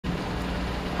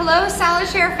Hello Salad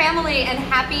Share family and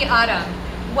happy autumn.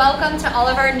 Welcome to all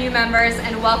of our new members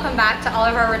and welcome back to all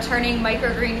of our returning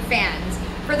microgreen fans.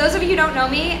 For those of you who don't know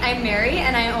me, I'm Mary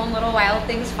and I own Little Wild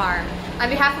Things Farm. On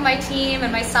behalf of my team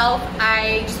and myself,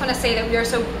 I just want to say that we are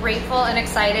so grateful and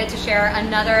excited to share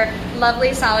another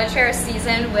lovely Salad Share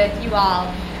season with you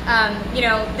all.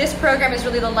 This program is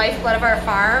really the lifeblood of our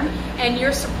farm, and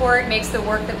your support makes the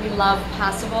work that we love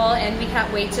possible, and we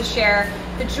cannot wait to share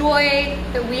the joy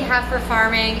that we have for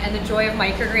farming and the joy of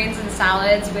microgreens and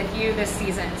salads with you this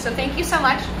season. So thank you so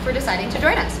much for deciding to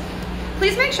join us.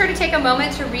 Please make sure to take a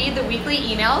moment to read the weekly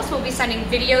emails. We'll be sending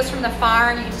videos from the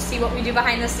farm. You get to see what we do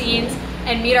behind the scenes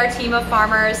and meet our team of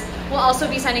farmers. We'll also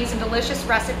be sending some delicious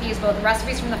recipes, both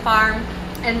recipes from the farm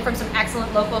and from some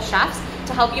excellent local chefs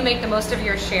to help you make the most of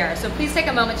your share. So please take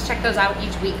a moment to check those out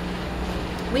each week.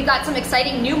 We've got some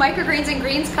exciting new microgreens and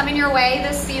greens coming your way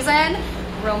this season.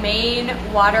 Romaine,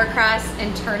 watercress,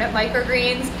 and turnip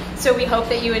microgreens. So we hope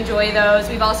that you enjoy those.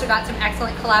 We've also got some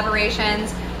excellent collaborations.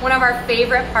 One of our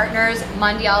favorite partners,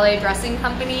 Mondiale Dressing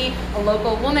Company, a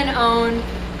local woman-owned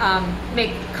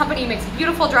company, makes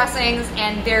beautiful dressings,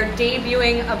 and they're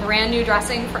debuting a brand new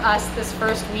dressing for us this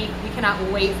first week. We cannot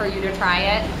wait for you to try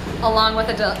it, along with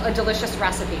a delicious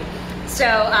recipe. So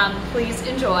please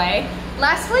enjoy.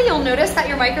 Lastly, you'll notice that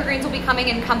your microgreens will be coming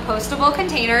in compostable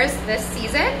containers this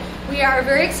season. We are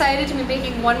very excited to be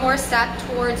making one more step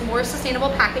towards more sustainable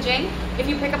packaging. If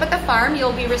you pick up at the farm,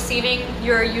 you'll be receiving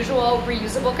your usual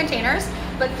reusable containers,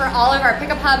 but for all of our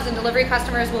pickup hubs and delivery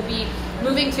customers, we'll be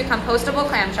moving to compostable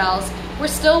clamshells. We're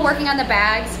still working on the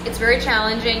bags. It's very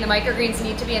challenging. The microgreens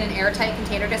need to be in an airtight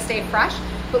container to stay fresh,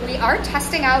 but we are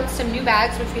testing out some new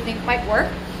bags which we think might work.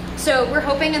 So we're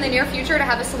hoping in the near future to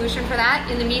have a solution for that.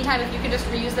 In the meantime, if you could just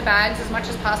reuse the bags as much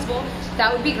as possible,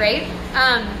 that would be great.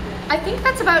 I think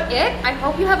that's about it. I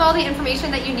hope you have all the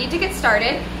information that you need to get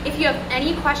started. If you have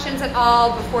any questions at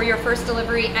all before your first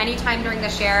delivery, anytime during the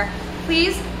share,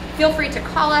 please feel free to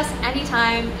call us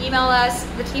anytime, email us.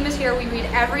 The team is here. We read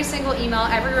every single email,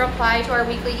 every reply to our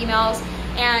weekly emails,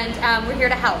 and we're here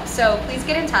to help. So please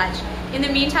get in touch. In the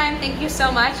meantime, thank you so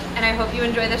much, and I hope you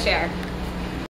enjoy the share.